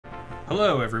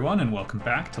Hello everyone and welcome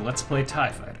back to Let's Play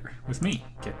TIE Fighter, with me,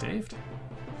 Get Daved.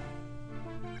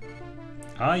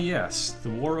 Ah yes, the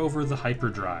war over the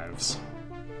hyperdrives.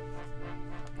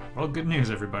 Well, good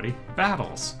news everybody,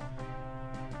 battles!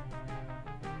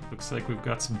 Looks like we've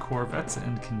got some corvettes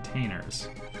and containers.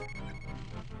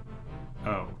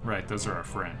 Oh, right, those are our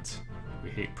friends. We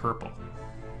hate purple.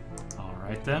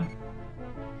 Alright then.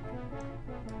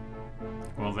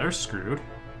 Well, they're screwed.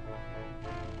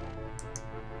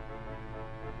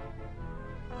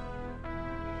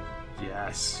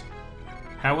 Yes.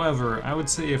 However, I would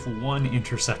say if one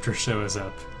interceptor shows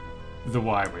up, the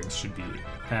Y-Wings should be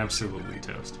absolutely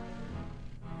toast.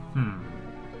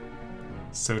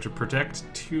 So to protect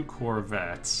two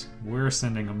corvettes, we're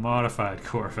sending a modified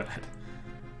corvette.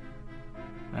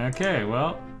 Okay,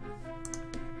 well...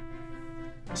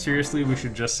 seriously, we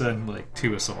should just send, like,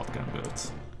 2 assault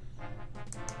gunboats.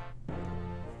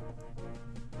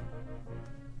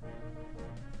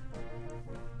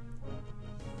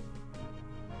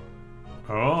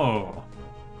 Oh.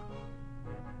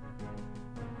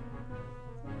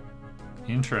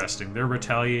 Interesting. They're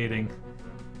retaliating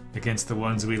against the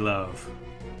ones we love.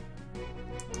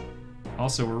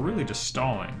 Also, we're really just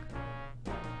stalling.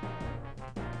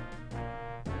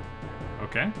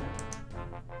 Okay.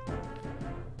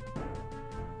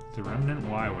 The remnant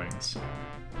Y-Wings.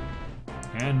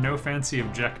 And no fancy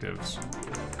objectives.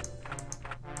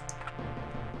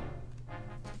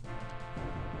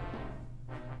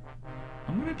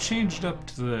 I'm gonna change it up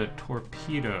to the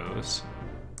torpedoes,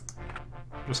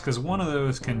 just because one of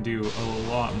those can do a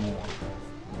lot more,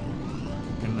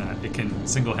 in that it can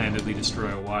single-handedly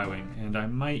destroy a Y-Wing, and I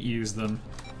might use them.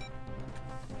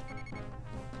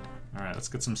 Alright, let's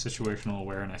get some situational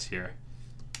awareness here.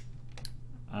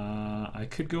 I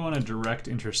could go on a direct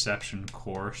interception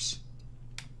course,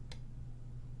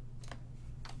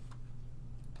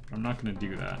 but I'm not gonna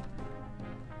do that.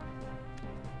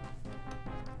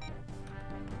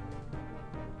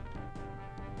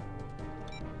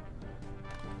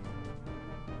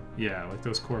 Yeah, like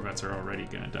those corvettes are already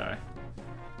gonna die.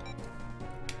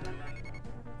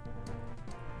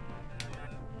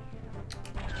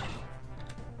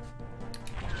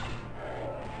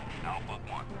 Alpha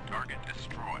 1, target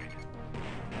destroyed.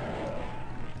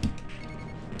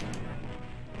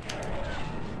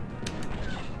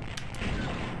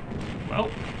 Well.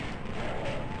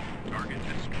 Target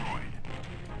destroyed.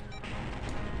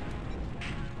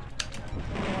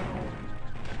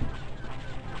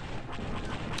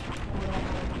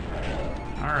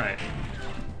 Alright.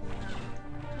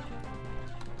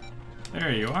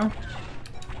 There you are.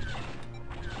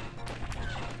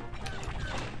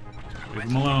 Leave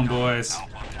them alone, boys.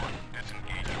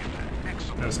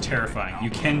 That was terrifying. You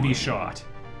can be shot.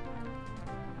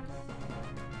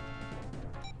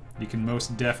 You can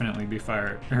most definitely be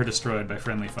fired or destroyed by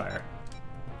friendly fire.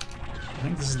 I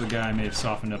think this is the guy I may have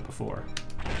softened up before.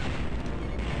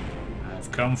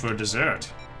 I've come for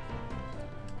dessert.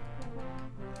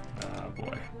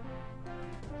 Boy.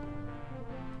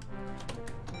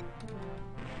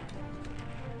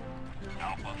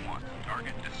 Alpha 1,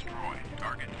 target destroyed.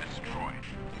 Target destroyed.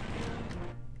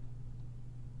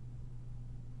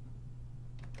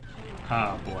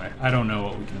 Ah, boy. I don't know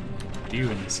what we can do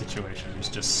in this situation. There's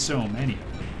just so many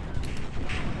of them.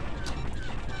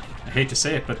 I hate to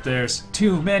say it, but there's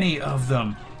too many of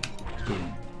them.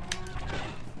 Boom.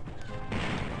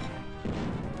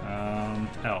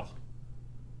 Hell.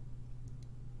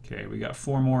 Okay, we got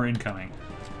 4 more incoming.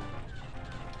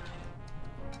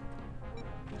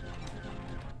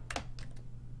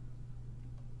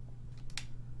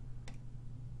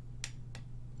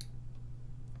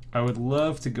 I would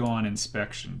love to go on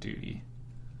inspection duty.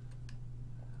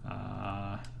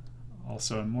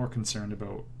 Also, I'm more concerned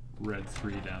about Red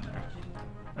 3 down there.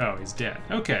 Oh, he's dead.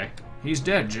 Okay, he's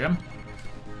dead, Jim.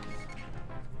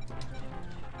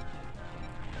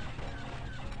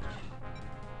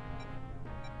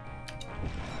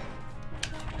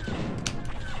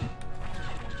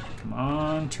 Come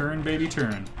on, turn, baby,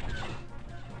 turn.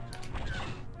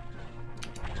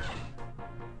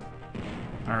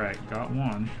 Alright, got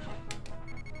one.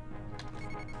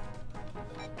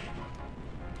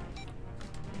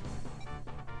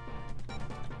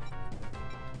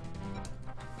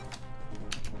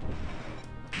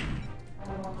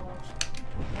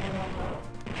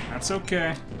 That's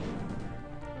okay.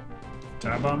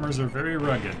 TIE bombers are very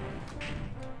rugged.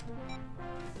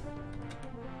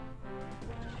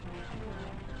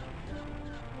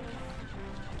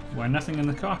 Why, nothing in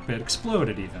the cockpit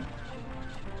exploded even.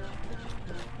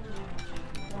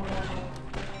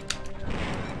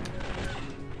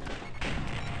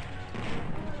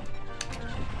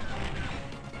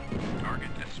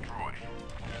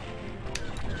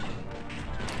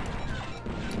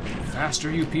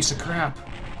 Faster, you piece of crap!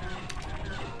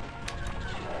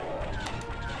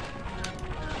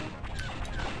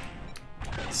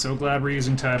 So glad we're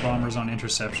using TIE bombers on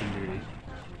interception duty.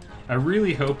 I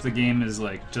really hope the game is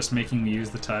like just making me use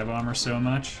the TIE bomber so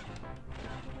much,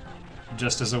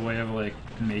 just as a way of like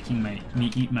making me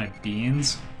eat my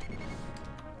beans,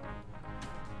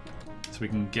 so we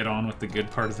can get on with the good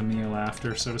part of the meal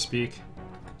after, so to speak.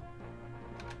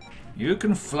 You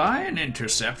can fly an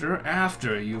interceptor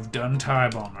after you've done TIE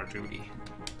bomber duty,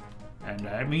 and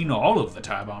I mean all of the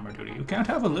TIE bomber duty. You can't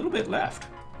have a little bit left.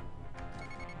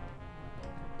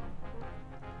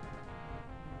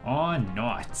 Oh,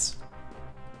 nuts.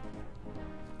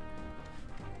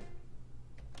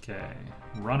 Okay,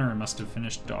 runner must have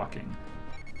finished docking.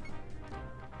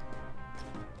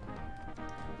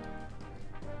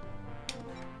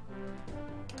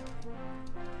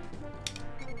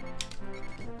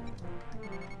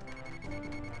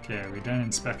 Okay, are we done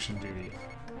inspection duty?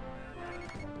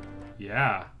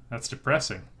 Yeah, that's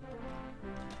depressing.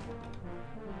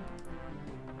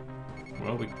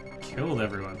 Well, we killed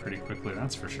everyone pretty quickly,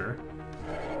 that's for sure.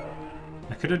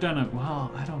 I could have done a...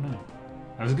 well, I don't know.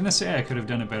 I was gonna say I could have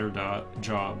done a better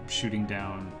job shooting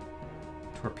down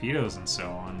torpedoes and so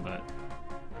on, but...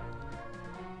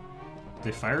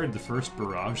 they fired the first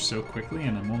barrage so quickly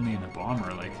and I'm only in a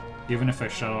bomber. Like, even if I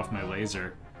shut off my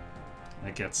laser,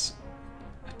 that gets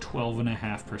a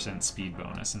 12.5% speed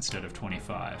bonus instead of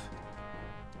 25.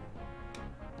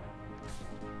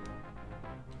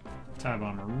 TIE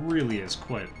bomber really is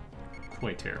quite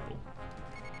terrible.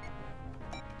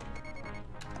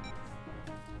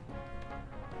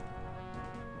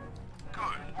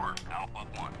 Good work, Alpha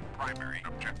 1. Primary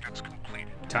objectives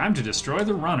completed. Time to destroy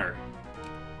the runner.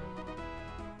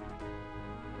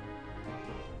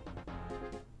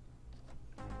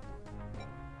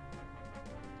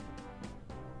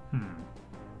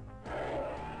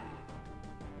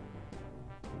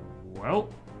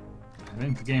 Well, I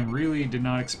think the game really did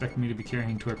not expect me to be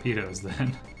carrying torpedoes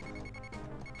then.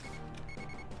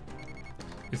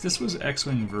 If this was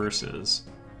X-Wing Versus,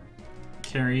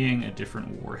 carrying a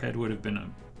different warhead would have been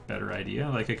a better idea.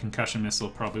 Like a concussion missile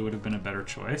probably would have been a better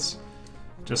choice,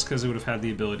 just because it would have had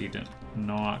the ability to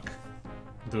knock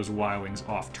those Y-Wings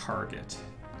off target.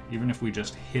 Even if we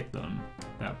just hit them,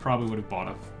 that probably would have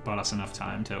bought us enough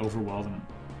time to overwhelm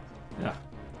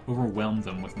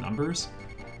them with numbers.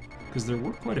 Because there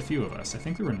were quite a few of us. I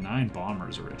think there were 9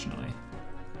 bombers originally.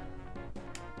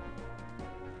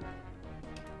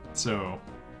 So,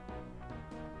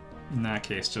 in that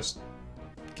case, just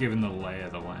given the lay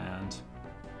of the land,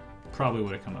 probably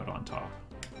would have come out on top.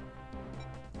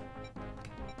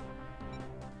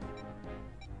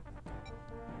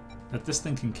 That this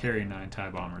thing can carry 9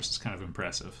 TIE bombers is kind of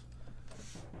impressive.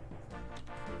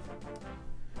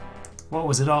 What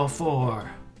was it all for?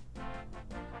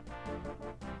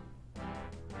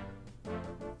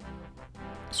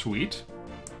 Sweet.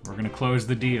 We're gonna close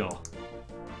the deal.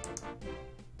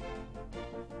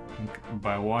 And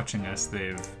by watching us,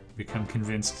 they've become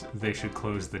convinced they should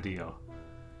close the deal.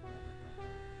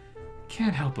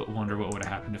 Can't help but wonder what would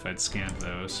have happened if I'd scanned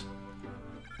those.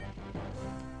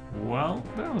 Well,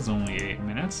 that was only 8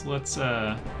 minutes. Let's,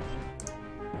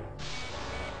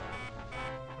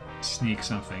 sneak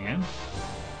something in.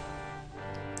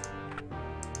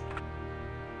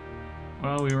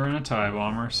 Well, we were in a TIE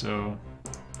bomber, so...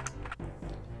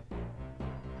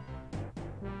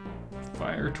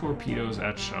 fire torpedoes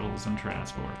at shuttles and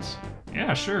transports.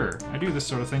 Yeah, sure. I do this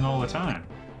sort of thing all the time.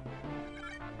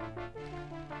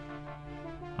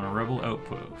 On a rebel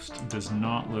outpost. Does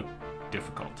not look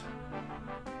difficult.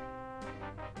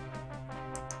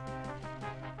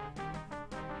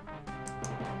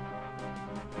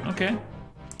 Okay.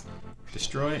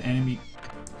 Destroy enemy...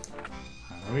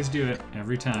 I always do it,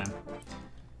 every time.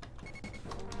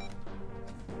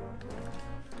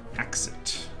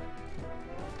 Exit.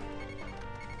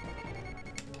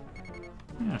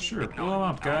 Yeah, sure. Blow them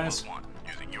up, guys.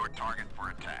 Using your target for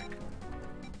attack.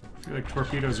 I feel like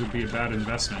torpedoes would be a bad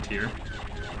investment here.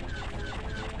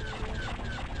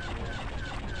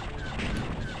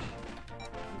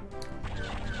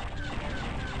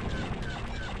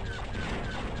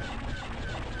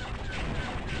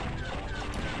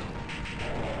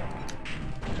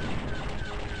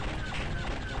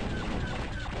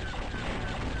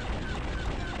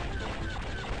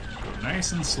 Go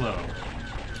nice and slow.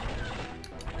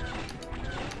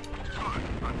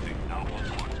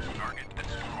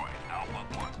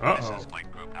 Uh-oh. This is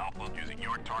Light Group Alpha using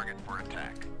your target for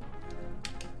attack.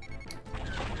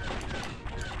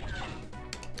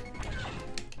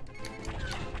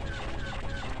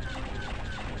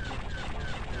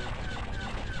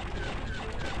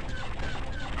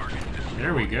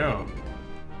 There we go.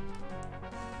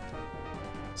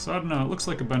 So I don't know, it looks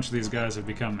like a bunch of these guys have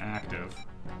become active.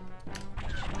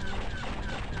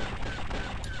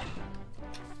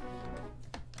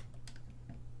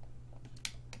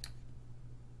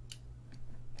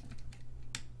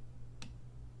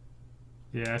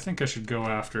 Yeah, I think I should go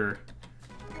after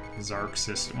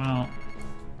Xarxus. Well,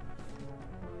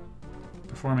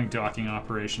 performing docking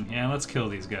operation. Yeah, let's kill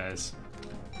these guys.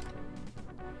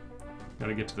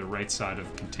 Gotta get to the right side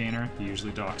of the container. He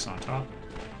usually docks on top.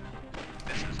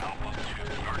 This is Alpha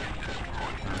 2. Target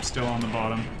destroyed. I'm still on the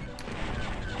bottom.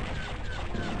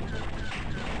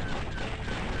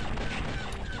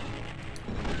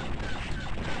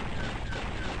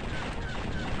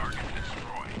 Target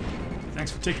destroyed.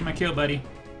 Thanks for taking my kill, buddy.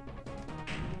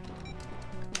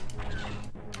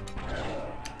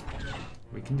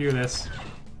 We can do this.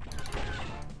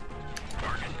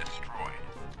 Target destroyed.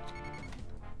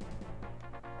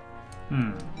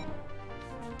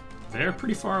 They're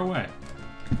pretty far away.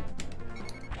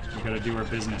 We gotta do our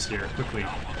business here, quickly.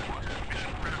 Alpha 1.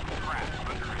 Mission critical craft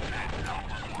under attack.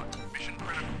 Alpha 1. Mission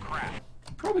critical craft.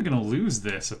 I'm probably gonna lose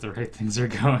this if the right things are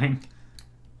going.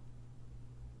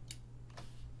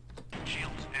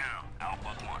 Shields down. Alpha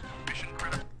 1. Mission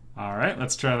critical. Alright,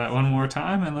 let's try that one more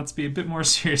time, and let's be a bit more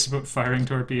serious about firing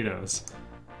torpedoes.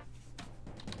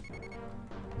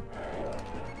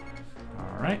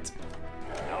 Alright.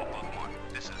 Alpha 1.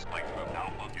 This is Light Group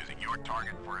Alpha using your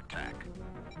target for attack.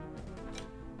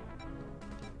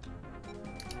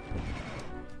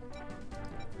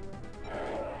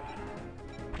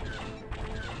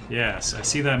 Yes, I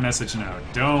see that message now.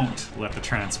 Don't let the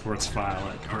transports file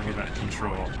at Corvette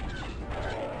control.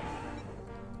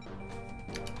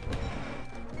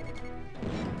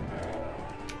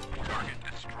 Target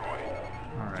destroyed.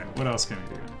 Alright, what else can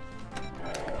we do?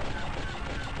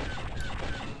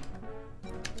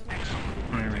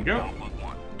 There we go. Alpha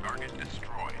 1. Target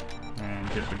destroyed. And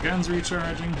get the guns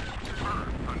recharging.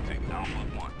 Bird hunting. Alpha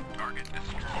 1. Target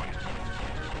destroyed.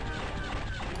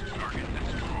 Target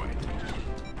destroyed.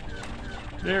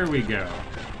 There we go.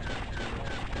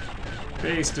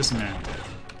 Base dismantled.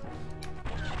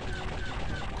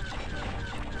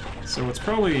 So what's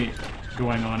probably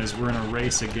going on is we're in a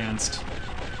race against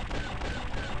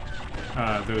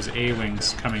those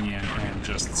A-Wings coming in and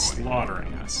just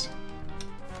slaughtering us.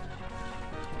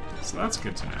 So that's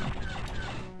good to know.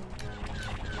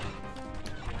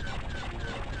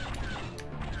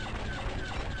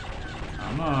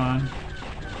 Come on.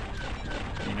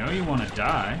 You know you want to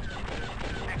die.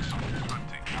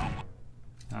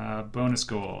 Bonus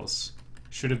goals.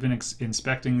 Should have been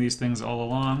inspecting these things all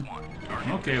along.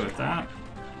 I'm okay with that.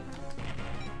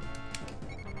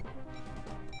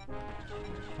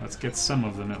 Let's get some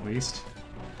of them at least.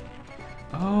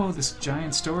 Oh, this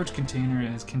giant storage container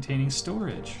is containing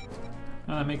storage.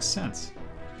 Oh, that makes sense.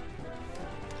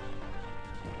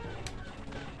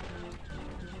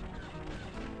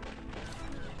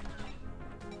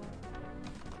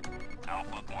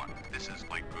 Alpha 1. This is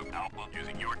Light Group Alpha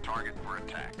using your target for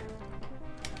attack.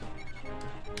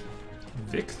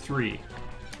 Vic 3.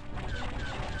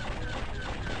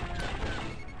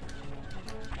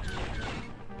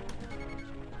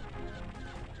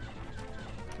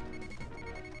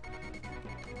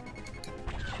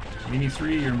 Mini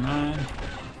 3, you're mine.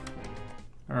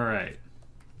 Alright.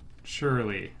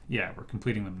 Surely. Yeah, we're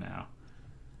completing them now.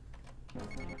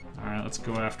 Alright, let's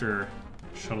go after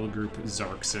Shuttle Group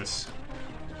Xarxus.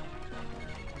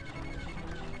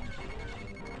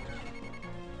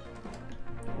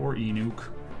 Or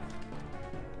Enoch.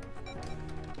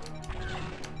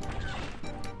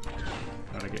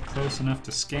 Gotta get close enough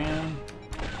to scan.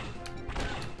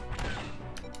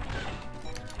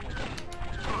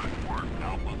 Good work,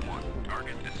 Alpha 1.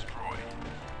 Target destroyed.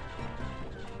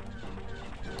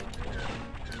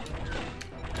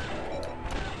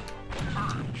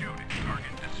 Bird shooting.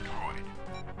 Target destroyed.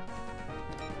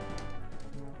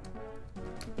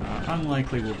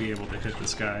 Unlikely we'll be able to hit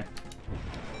this guy.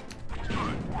 Good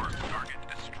work. Target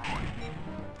destroyed.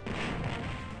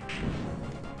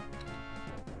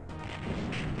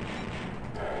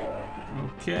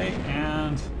 Okay,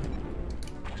 and...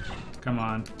 Come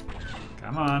on.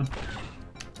 Come on.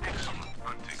 Excellent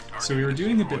hunting. Target So we were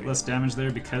doing a bit destroyed. less damage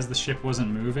there because the ship wasn't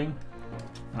moving,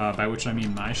 by which I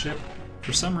mean my ship.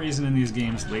 For some reason in these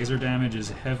games, laser damage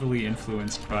is heavily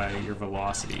influenced by your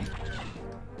velocity.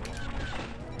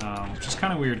 Which is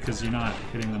kind of weird because you're not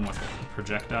hitting them with a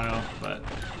projectile, but...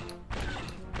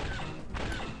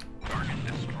 Target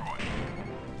destroyed.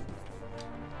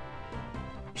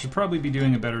 Should probably be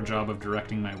doing a better job of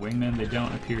directing my wingmen. They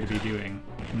don't appear to be doing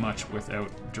much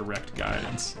without direct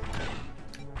guidance.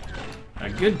 A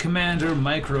good commander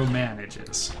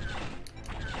micromanages.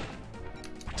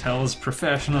 Tells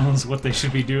professionals what they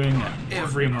should be doing at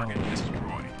every moment.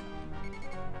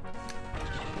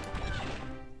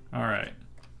 Alright.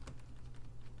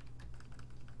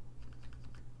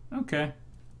 Okay.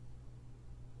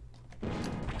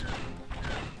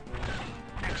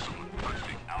 Excellent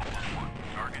hunting. Alpha 1.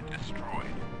 Target destroyed.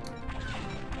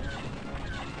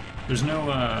 There's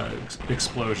no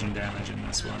explosion damage in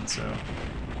this one, so...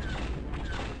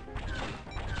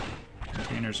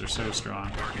 Containers are so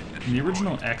strong. In the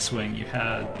original X-Wing, you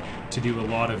had to do a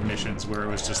lot of missions where it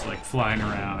was just like flying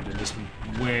around and just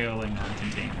wailing on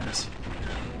containers.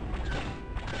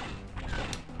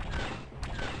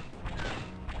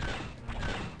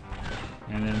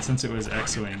 And then since it was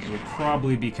X-Wing, it would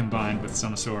probably be combined with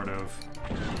some sort of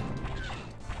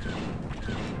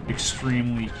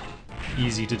extremely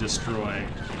easy to destroy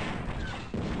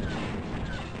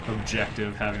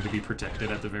objective having to be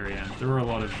protected at the very end. There were a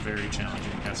lot of very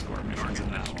challenging escort missions in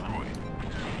that one.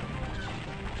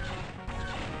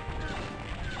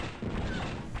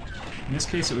 In this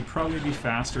case, it would probably be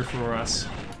faster for us.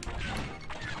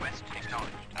 Quest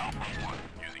acknowledged. Alpha 1.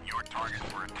 Using your target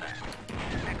for attack.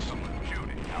 Excellent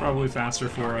shooting. Probably faster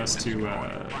for us to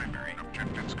Primary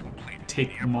objectives completed.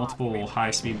 take multiple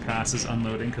high-speed passes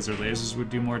unloading because their lasers would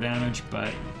do more damage,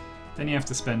 but then you have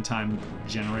to spend time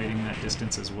generating that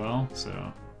distance as well, so...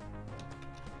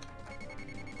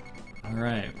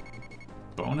 Alright.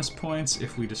 Bonus points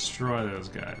if we destroy those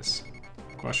guys.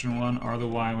 Question 1, are the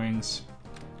Y-Wings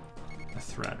a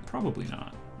threat? Probably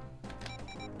not.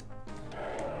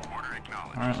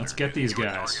 Alright, let's get these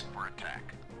guys.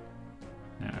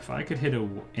 Now, if I could hit a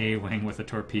A-Wing with a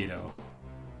torpedo,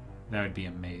 that would be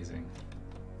amazing.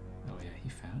 Oh yeah, he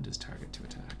found his target to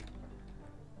attack.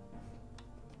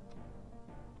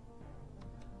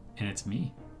 And it's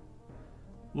me.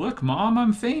 Look, Mom,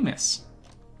 I'm famous!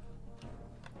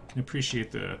 I can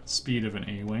appreciate the speed of an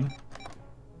A-Wing.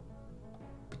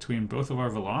 Between both of our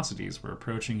velocities, we're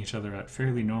approaching each other at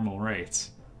fairly normal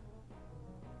rates.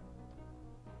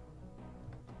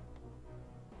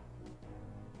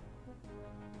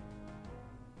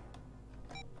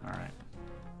 Alright.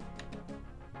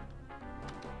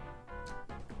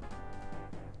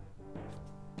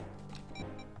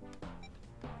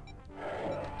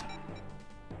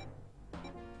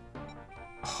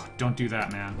 Oh, don't do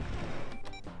that, man.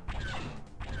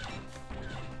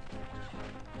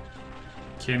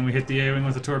 Can we hit the A-Wing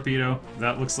with a torpedo?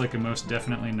 That looks like a most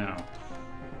definitely no.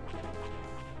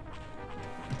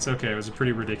 It's okay, it was a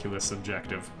pretty ridiculous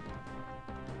objective.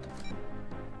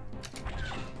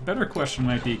 A better question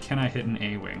might be, can I hit an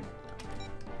A-Wing?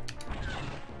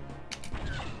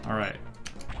 Alright.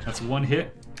 That's one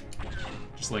hit.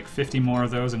 Just like 50 more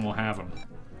of those and we'll have them.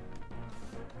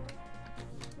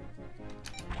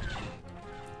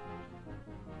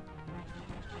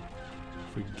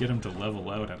 If we get them to level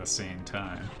out at the same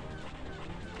time.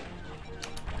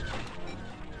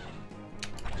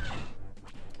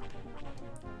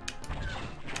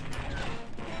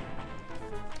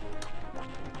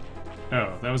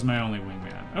 Oh, that was my only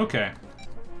wingman. Okay.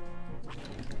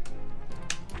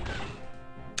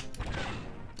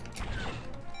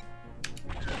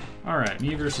 Alright,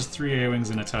 me versus 3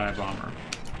 A-Wings and a TIE Bomber.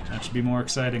 That should be more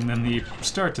exciting than the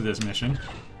start to this mission.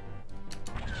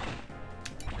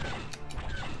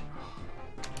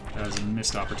 That was a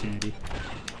missed opportunity.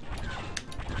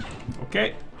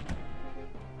 Okay.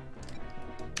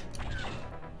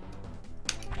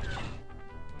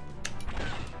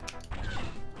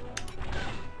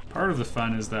 Part of the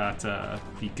fun is that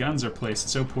the guns are placed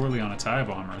so poorly on a TIE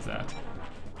Bomber that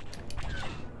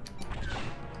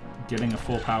getting a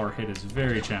full power hit is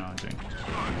very challenging.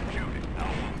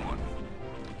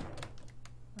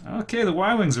 Okay, the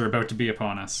Y-Wings are about to be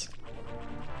upon us.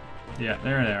 Yeah,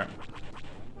 there they are.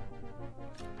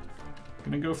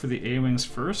 Gonna go for the A-Wings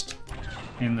first,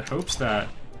 in the hopes that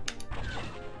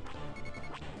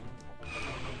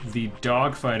the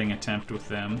dogfighting attempt with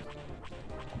them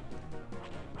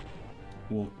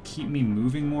will keep me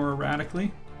moving more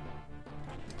erratically.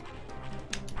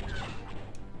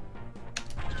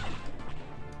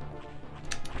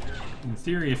 In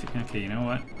theory, if... Okay, you know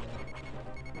what?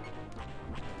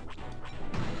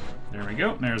 There we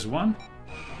go, there's one.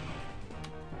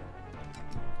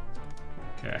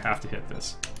 Okay, I have to hit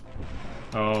this.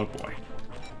 Oh boy.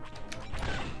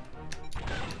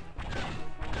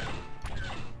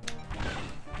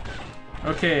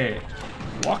 Okay.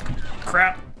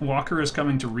 Crap! Walker is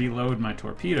coming to reload my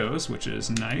torpedoes, which is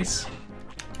nice.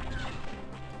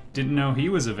 Didn't know he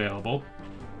was available.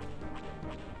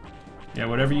 Yeah,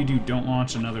 whatever you do, don't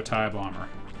launch another TIE Bomber.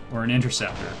 Or an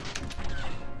Interceptor.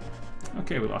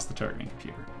 Okay, we lost the targeting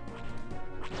computer.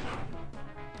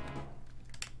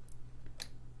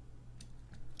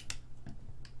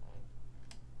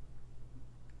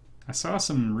 I saw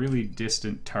some really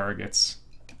distant targets.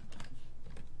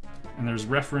 And there's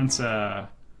reference to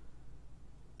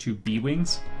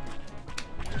B-Wings.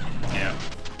 Yeah.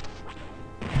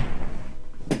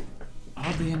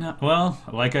 Oddly enough, well,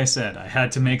 like I said, I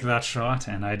had to make that shot,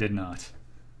 and I did not.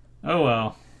 Oh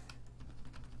well.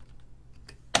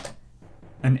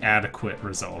 An adequate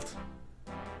result.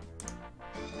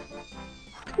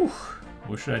 Whew.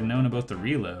 Wish I'd known about the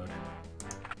reload.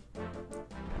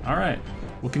 Alright,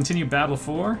 we'll continue Battle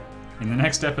 4 in the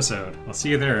next episode. I'll see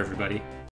you there, everybody.